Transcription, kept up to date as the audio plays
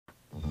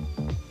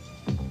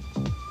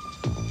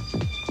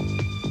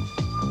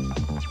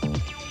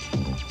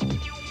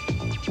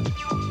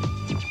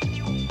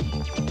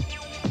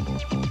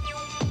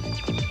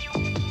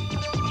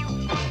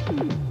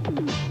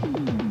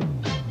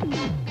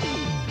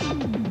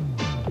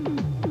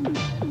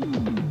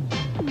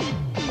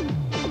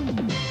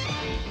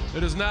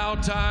now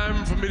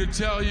time for me to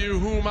tell you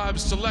whom I've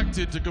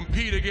selected to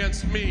compete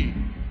against me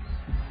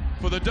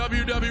for the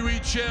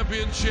WWE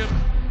Championship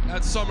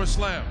at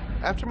SummerSlam.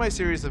 After my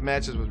series of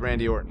matches with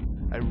Randy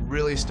Orton, I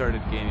really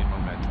started gaining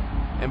momentum,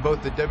 and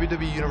both the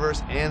WWE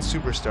Universe and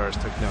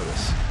Superstars took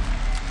notice.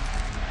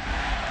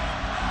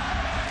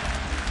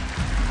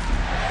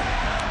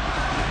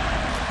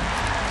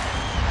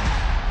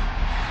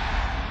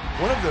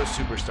 One of those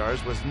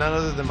superstars was none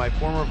other than my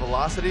former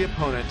Velocity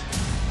opponent,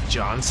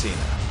 John Cena.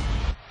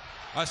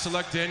 I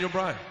select Daniel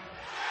Bryan.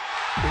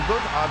 We've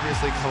both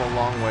obviously come a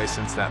long way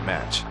since that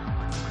match,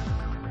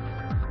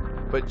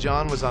 but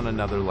John was on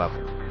another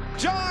level.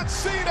 John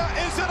Cena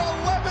is an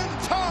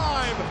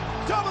 11-time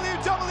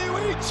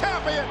WWE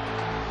Champion!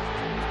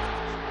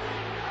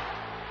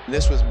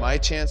 This was my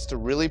chance to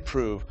really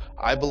prove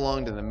I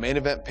belonged in the main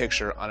event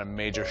picture on a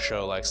major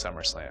show like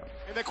SummerSlam.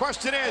 And the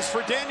question is,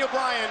 for Daniel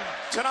Bryan,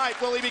 tonight,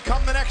 will he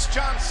become the next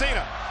John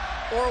Cena?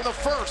 Or the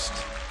first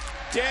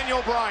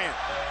Daniel Bryan?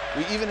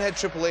 We even had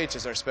Triple H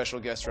as our special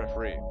guest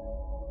referee.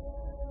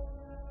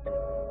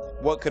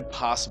 What could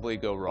possibly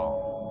go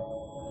wrong?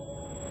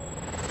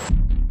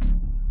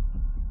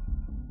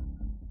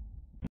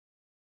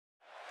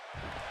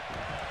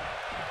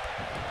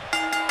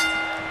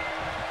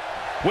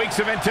 Weeks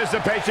of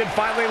anticipation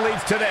finally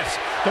leads to this.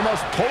 The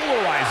most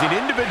polarizing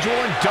individual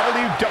in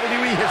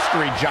WWE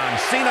history, John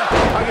Cena,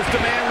 against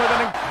a man with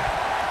an...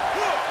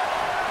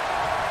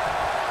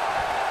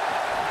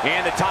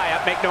 And the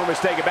tie-up, make no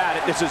mistake about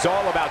it, this is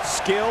all about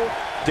skill,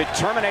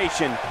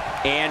 determination,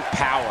 and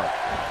power.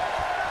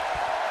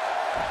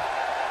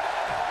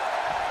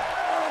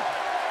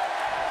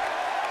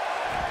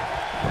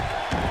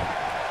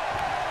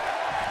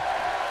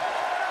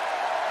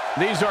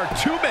 These are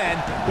two men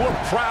who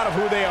are proud of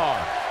who they are.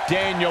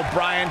 Daniel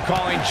Bryan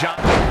calling John.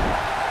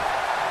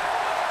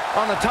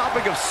 On the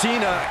topic of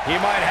Cena, he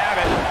might have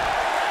it.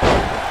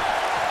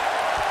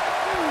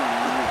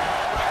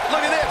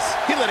 Look at this.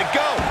 He let it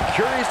go.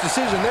 Curious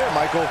decision there,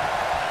 Michael.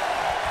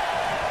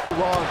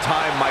 Long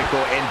time,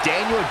 Michael, and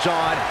Daniel and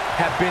John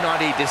have been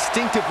on a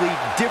distinctively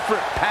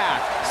different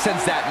path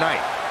since that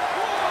night.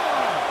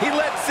 He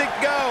lets it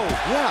go.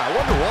 Yeah, I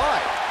wonder why.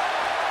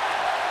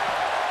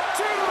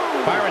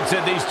 Byron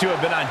said these two have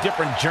been on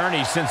different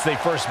journeys since they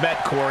first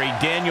met, Corey.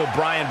 Daniel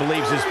Bryan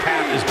believes his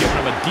path has given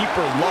him a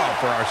deeper love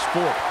for our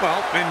sport.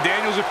 Well, in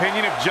Daniel's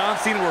opinion, if John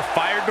Cena were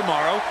fired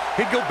tomorrow,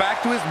 he'd go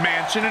back to his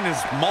mansion and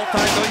his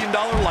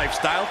multi-million-dollar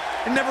lifestyle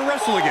and never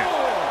wrestle again.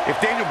 If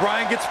Daniel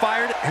Bryan gets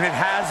fired, and it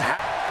has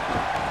happened.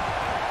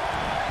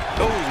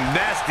 Oh,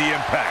 nasty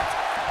impact.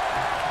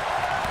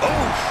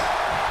 Oh.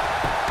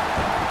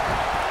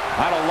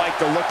 I don't like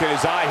the look in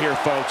his eye here,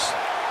 folks.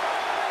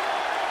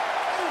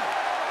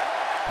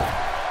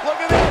 Look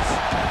at this!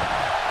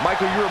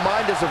 Michael, you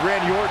remind us of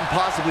Randy Orton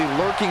possibly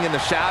lurking in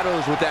the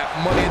shadows with that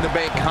Money in the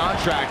Bank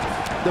contract.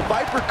 The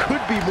Viper could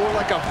be more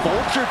like a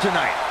vulture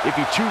tonight if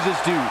he chooses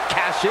to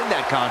cash in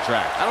that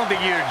contract. I don't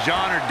think either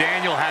John or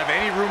Daniel have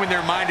any room in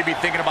their mind to be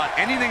thinking about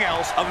anything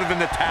else other than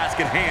the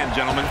task at hand,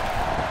 gentlemen.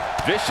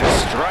 Vicious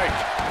strike.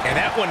 And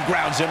that one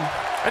grounds him.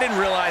 I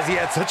didn't realize he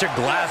had such a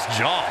glass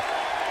jaw.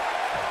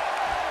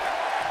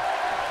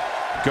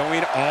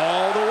 Going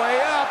all the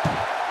way up.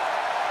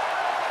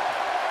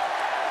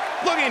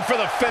 Looking for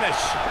the finish.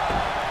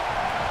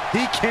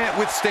 He can't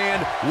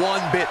withstand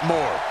one bit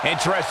more.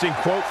 Interesting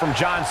quote from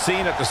John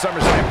Cena at the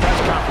SummerSlam press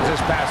conference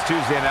this past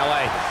Tuesday in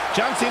LA.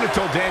 John Cena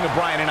told Daniel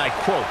Bryan, and I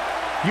quote,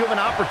 "You have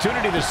an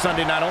opportunity this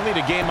Sunday not only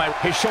to gain my..."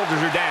 His shoulders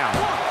are down.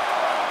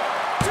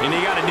 And he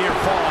got a near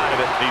fall out of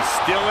it. He's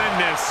still in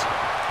this.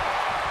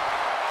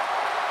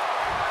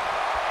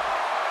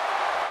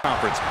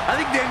 I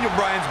think Daniel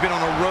Bryan's been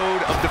on a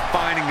road of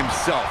defining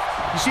himself.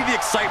 You see the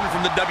excitement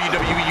from the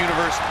WWE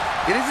Universe?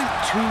 It isn't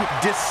too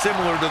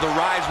dissimilar to the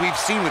rise we've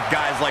seen with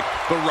guys like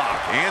The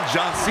Rock and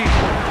John Cena.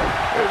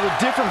 There's a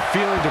different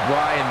feeling to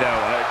Bryan,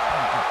 though.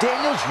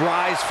 Daniel's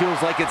rise feels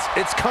like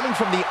it's coming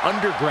from the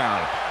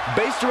underground,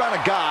 based around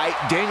a guy,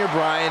 Daniel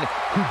Bryan,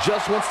 who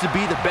just wants to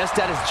be the best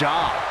at his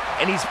job.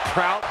 And he's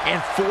proud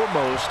and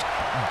foremost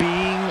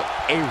being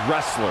a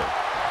wrestler.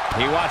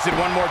 He wants it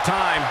one more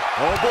time.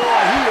 Oh, boy,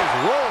 he is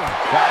rolling.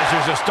 Guys,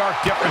 there's a stark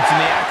difference in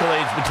the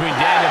accolades between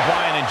Daniel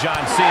Bryan and John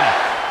Cena.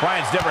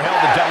 Bryan's never held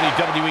the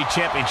WWE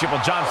Championship,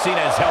 while John Cena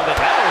has held it.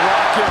 That'll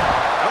rock him.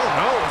 I don't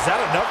know. Is that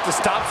enough to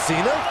stop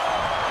Cena?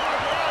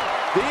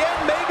 The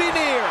end may be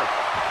near.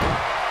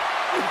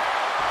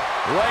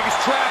 Leg is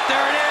trapped.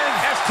 There it is.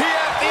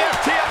 STF. The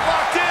STF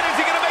locked in. Is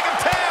he going to make him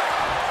tap?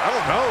 I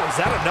don't know. Is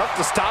that enough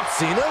to stop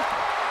Cena?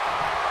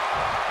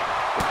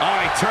 Oh,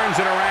 he turns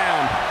it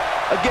around.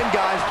 Again,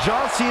 guys,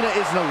 John Cena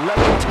is an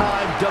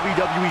 11-time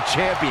WWE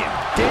champion.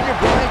 Daniel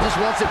Bryan just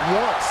wants it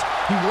once.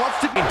 He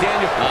wants to be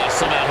Daniel.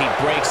 Somehow he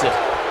breaks it.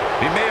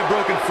 He may have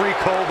broken free,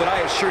 Cole, but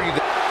I assure you that...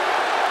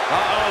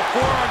 Uh-oh,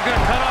 forearm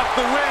gonna cut off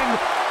the ring.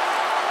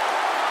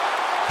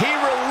 He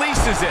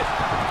releases it.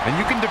 And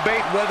you can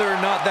debate whether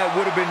or not that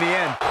would have been the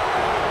end.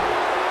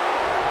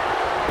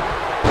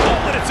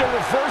 Oh, and it's a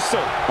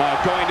reversal.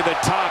 Going to the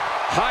top,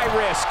 high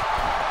risk.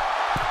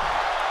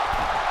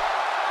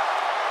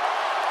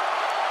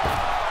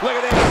 Look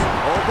at this.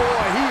 Oh,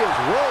 boy, he is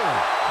rolling.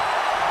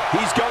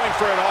 He's going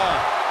for it all.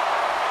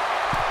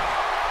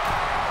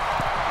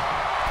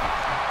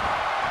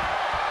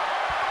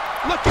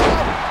 Look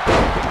out.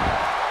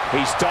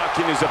 He's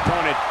stalking his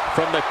opponent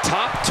from the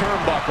top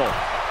turnbuckle.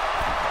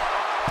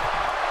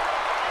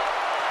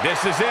 This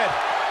is it.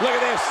 Look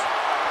at this.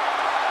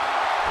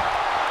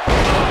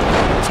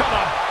 To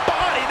the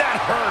body, that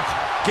hurt.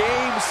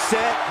 Game,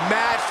 set,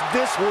 match.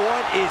 This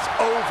one is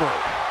over.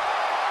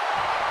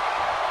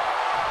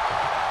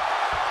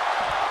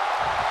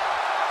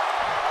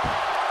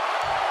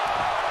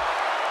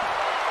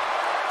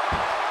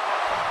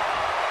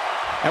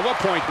 At what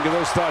point do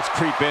those thoughts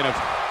creep in of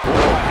what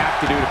do I have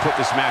to do to put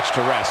this match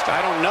to rest?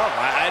 I don't know.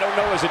 I don't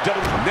know as a double.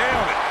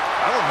 Nailed it.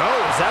 I don't know.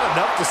 Is that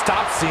enough to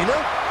stop Cena?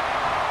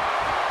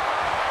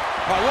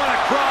 Oh, what a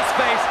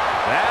crossface.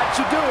 That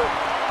should do it.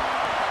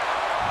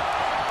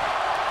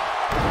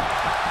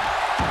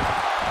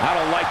 I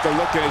don't like the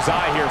look in his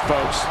eye here,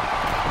 folks.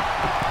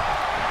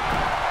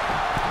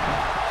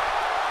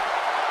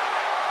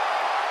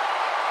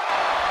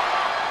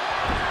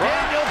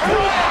 Daniel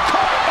Bryan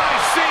caught by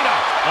Cena.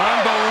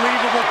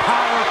 Unbelievable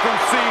power from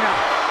Cena.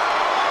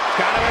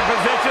 Got him in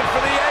position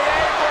for the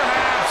AA,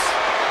 perhaps.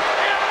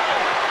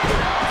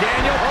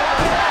 Daniel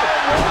Bryan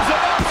rolls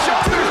him up,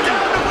 shoulders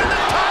down to win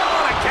the title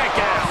on a kick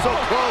out. So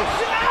close.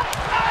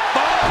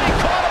 Oh, he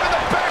caught him in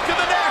the back of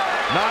the neck.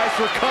 Nice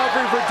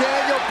recovery for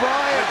Daniel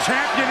Bryan. The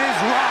champion is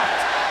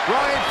rocked.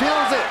 Bryan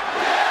feels it.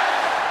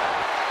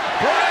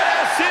 Bryan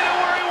has Cena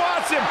where he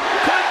wants him.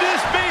 Could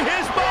this be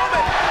his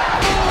moment?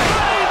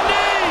 Running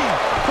knee.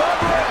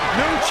 Cover it.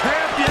 New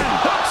champion.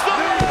 Hooks the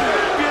new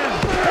champion.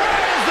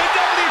 Bryan is the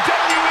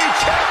WWE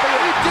champion.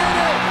 He did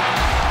it.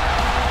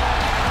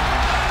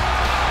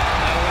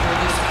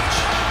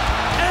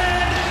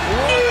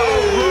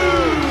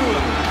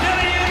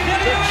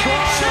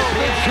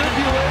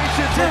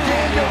 Tribulations for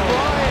Daniel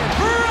Bryan.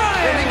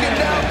 And he can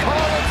now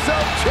call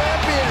himself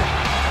champion.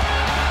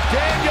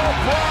 Daniel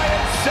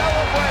Bryan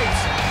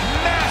celebrates.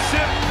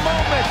 Massive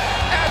moment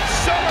at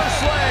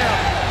SummerSlam.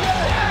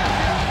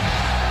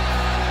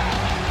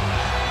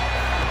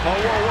 Oh,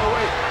 whoa,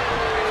 wait.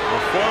 The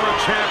former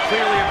champ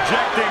clearly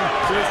objecting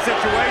to the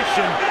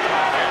situation.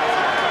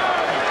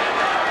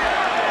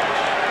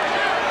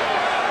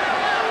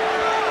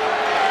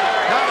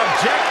 Not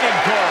objecting,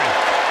 Corey.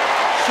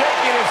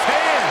 Shaking his hand.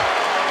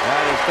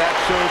 That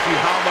shows you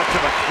how much of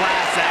a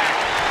class act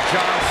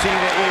John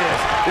Cena is.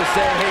 To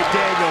say, hey,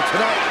 Daniel,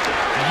 tonight,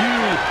 you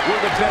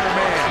were the better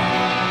man.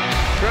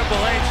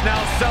 Triple H now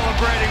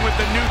celebrating with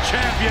the new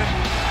champion.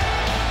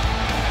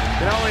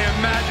 Can only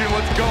imagine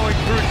what's going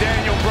through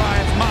Daniel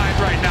Bryan's mind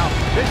right now.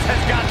 This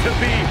has got to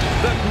be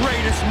the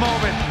greatest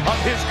moment of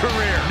his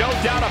career. No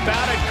doubt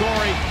about it,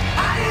 Corey.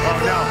 Oh,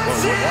 no.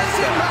 What's that?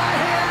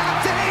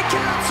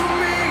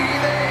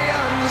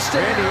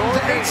 Randy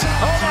Orton.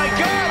 Oh, my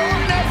God.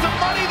 Orton has the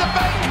Money in the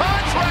Bank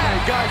contract. Hey,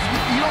 guys,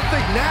 you don't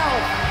think now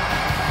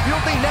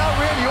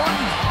Randy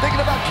Orton thinking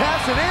about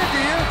cashing in,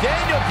 do you?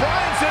 Daniel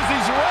Bryan says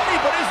he's ready,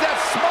 but is that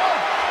smart?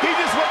 He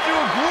just went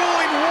through a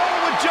grueling war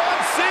with John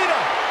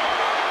Cena.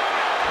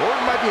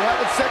 Orton might be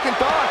having second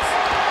thoughts.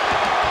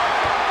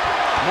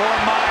 More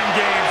mind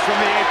games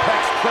from the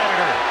Apex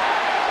Predator.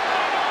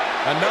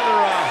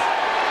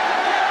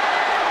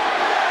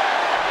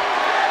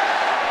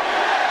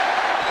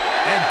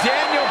 And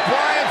Daniel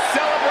Bryan's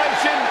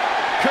celebration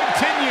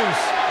continues.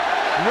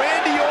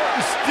 Randy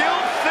Orton still